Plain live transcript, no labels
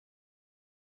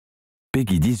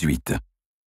Peggy 18.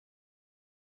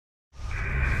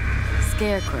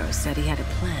 Scarecrow said he had a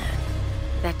plan,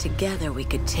 that together we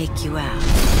could take you out.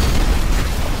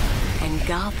 And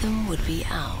Gotham would be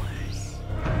ours.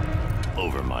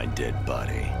 Over my dead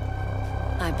body.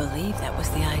 I believe that was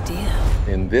the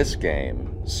idea. In this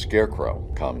game, Scarecrow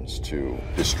comes to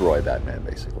destroy Batman,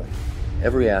 basically.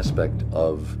 Every aspect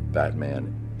of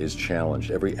Batman is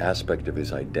challenged. Every aspect of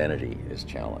his identity is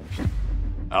challenged.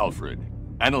 Alfred,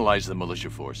 analyze the militia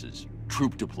forces,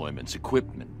 troop deployments,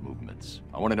 equipment movements.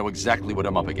 I want to know exactly what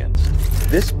I'm up against.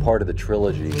 This part of the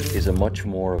trilogy is a much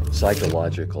more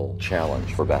psychological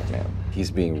challenge for Batman. He's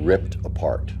being ripped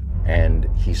apart, and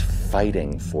he's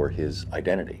fighting for his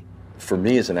identity. For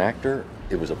me as an actor,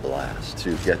 it was a blast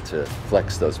to get to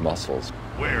flex those muscles.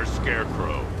 Where's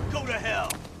Scarecrow? Go to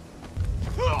hell!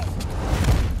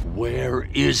 Where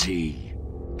is he?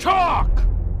 Talk!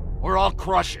 Or I'll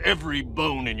crush every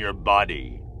bone in your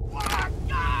body.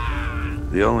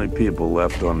 The only people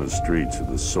left on the streets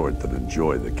are the sort that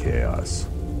enjoy the chaos.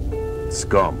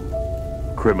 Scum,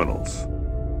 criminals,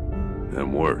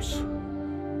 and worse.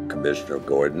 Commissioner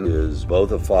Gordon is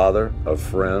both a father, a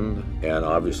friend, and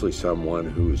obviously someone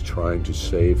who is trying to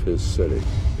save his city.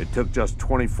 It took just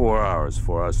 24 hours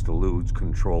for us to lose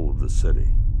control of the city.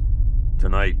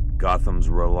 Tonight, Gotham's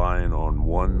relying on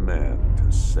one man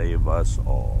to save us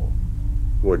all.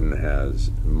 Gordon has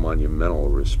monumental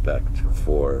respect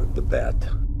for the Bat.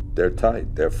 They're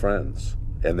tight, they're friends,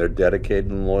 and they're dedicated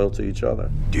and loyal to each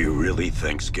other. Do you really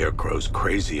think Scarecrow's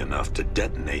crazy enough to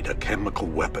detonate a chemical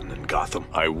weapon in Gotham?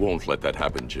 I won't let that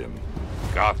happen, Jim.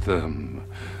 Gotham,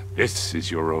 this is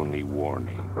your only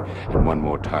warning. And one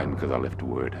more time, because I left a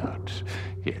word out.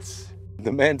 Yes.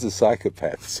 The man's a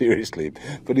psychopath, seriously,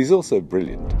 but he's also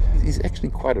brilliant. He's actually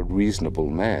quite a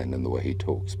reasonable man in the way he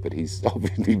talks, but he's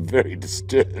obviously very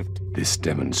disturbed. This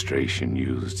demonstration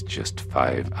used just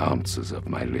 5 ounces of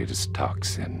my latest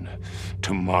toxin.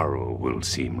 Tomorrow will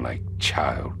seem like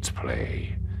child's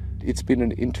play. It's been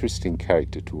an interesting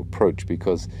character to approach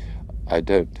because I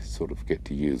don't sort of get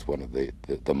to use one of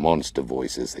the monster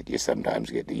voices that you sometimes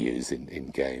get to use in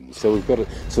games. So we've got to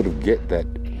sort of get that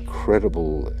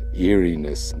incredible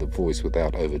eeriness in the voice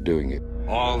without overdoing it.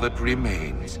 All that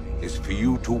remains is for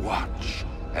you to watch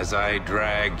as I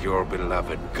drag your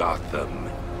beloved Gotham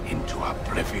into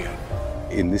oblivion.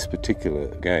 In this particular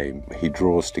game, he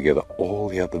draws together all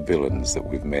the other villains that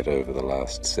we've met over the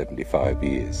last 75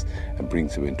 years and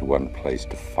brings them into one place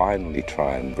to finally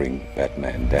try and bring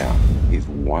Batman down. His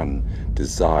one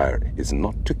desire is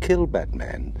not to kill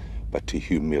Batman, but to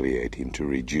humiliate him, to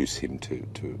reduce him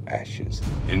to ashes.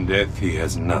 In death, he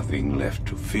has nothing left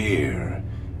to fear.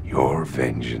 Your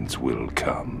vengeance will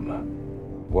come.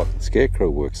 What Scarecrow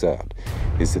works out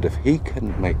is that if he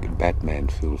can make Batman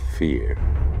feel fear,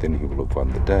 then he will have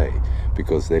won the day,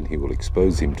 because then he will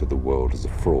expose him to the world as a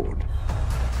fraud.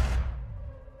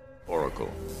 Oracle,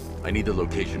 I need the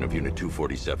location of Unit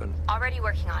 247. Already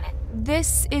working on it.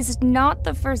 This is not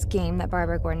the first game that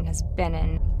Barbara Gordon has been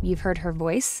in. You've heard her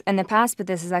voice in the past, but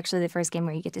this is actually the first game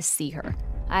where you get to see her.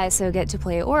 I also get to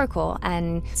play Oracle,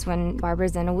 and it's when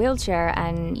Barbara's in a wheelchair,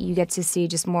 and you get to see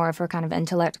just more of her kind of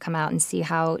intellect come out and see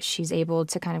how she's able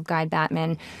to kind of guide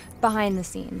Batman behind the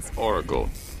scenes. Oracle,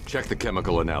 check the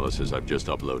chemical analysis I've just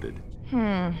uploaded.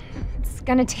 It's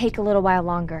gonna take a little while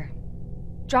longer.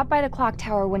 Drop by the clock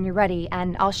tower when you're ready,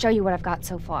 and I'll show you what I've got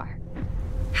so far.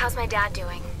 How's my dad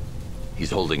doing?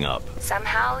 He's holding up.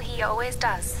 Somehow, he always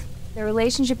does. The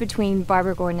relationship between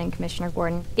Barbara Gordon and Commissioner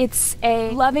Gordon, it's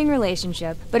a loving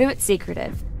relationship, but it's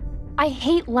secretive. I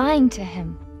hate lying to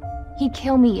him. He'd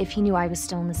kill me if he knew I was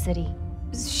still in the city.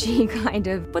 She kind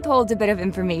of withholds a bit of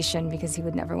information because he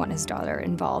would never want his daughter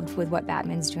involved with what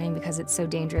Batman's doing because it's so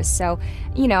dangerous. So,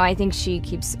 you know, I think she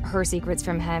keeps her secrets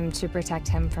from him to protect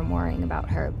him from worrying about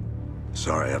her.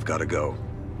 Sorry, I've got to go.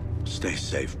 Stay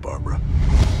safe, Barbara.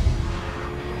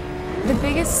 The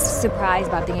biggest surprise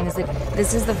about the game is that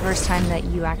this is the first time that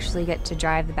you actually get to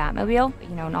drive the Batmobile.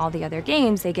 You know, in all the other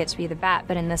games, they get to be the Bat,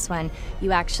 but in this one,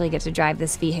 you actually get to drive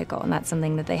this vehicle, and that's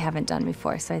something that they haven't done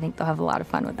before, so I think they'll have a lot of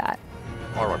fun with that.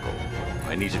 Oracle,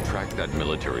 I need to track that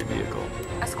military vehicle.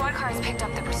 A squad car has picked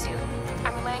up the pursuit.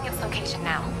 I'm relaying its location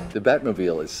now. The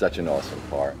Batmobile is such an awesome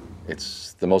car.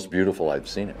 It's the most beautiful I've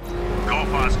seen it. Golf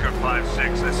Oscar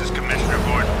 5-6, this is Commissioner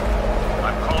Gordon.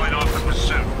 I'm calling off the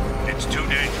pursuit. It's too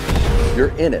dangerous.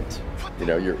 You're in it. You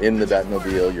know, you're in the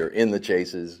Batmobile, you're in the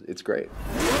chases. It's great.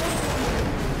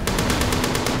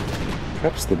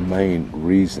 Perhaps the main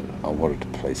reason I wanted to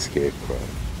play Scarecrow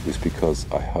is because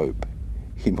I hope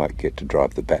he might get to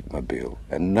drive the Batmobile,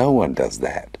 and no one does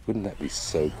that. Wouldn't that be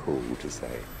so cool to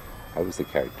say? I was the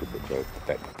character that drove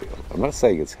the Batmobile. I'm not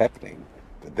saying it's happening,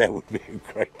 but that would be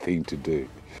a great thing to do.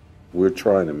 We're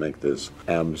trying to make this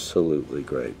absolutely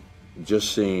great.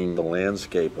 Just seeing the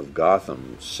landscape of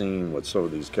Gotham, seeing what some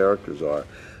of these characters are,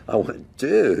 I went,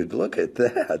 dude, look at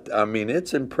that. I mean,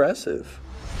 it's impressive.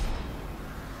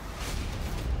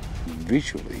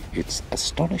 Visually, it's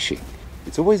astonishing.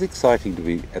 It's always exciting to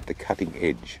be at the cutting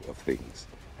edge of things,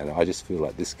 and I just feel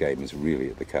like this game is really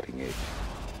at the cutting edge.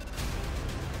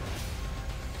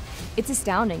 It's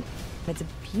astounding. It's a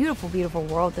beautiful, beautiful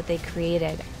world that they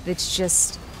created. It's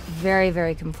just very,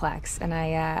 very complex, and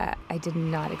I did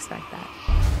not expect that.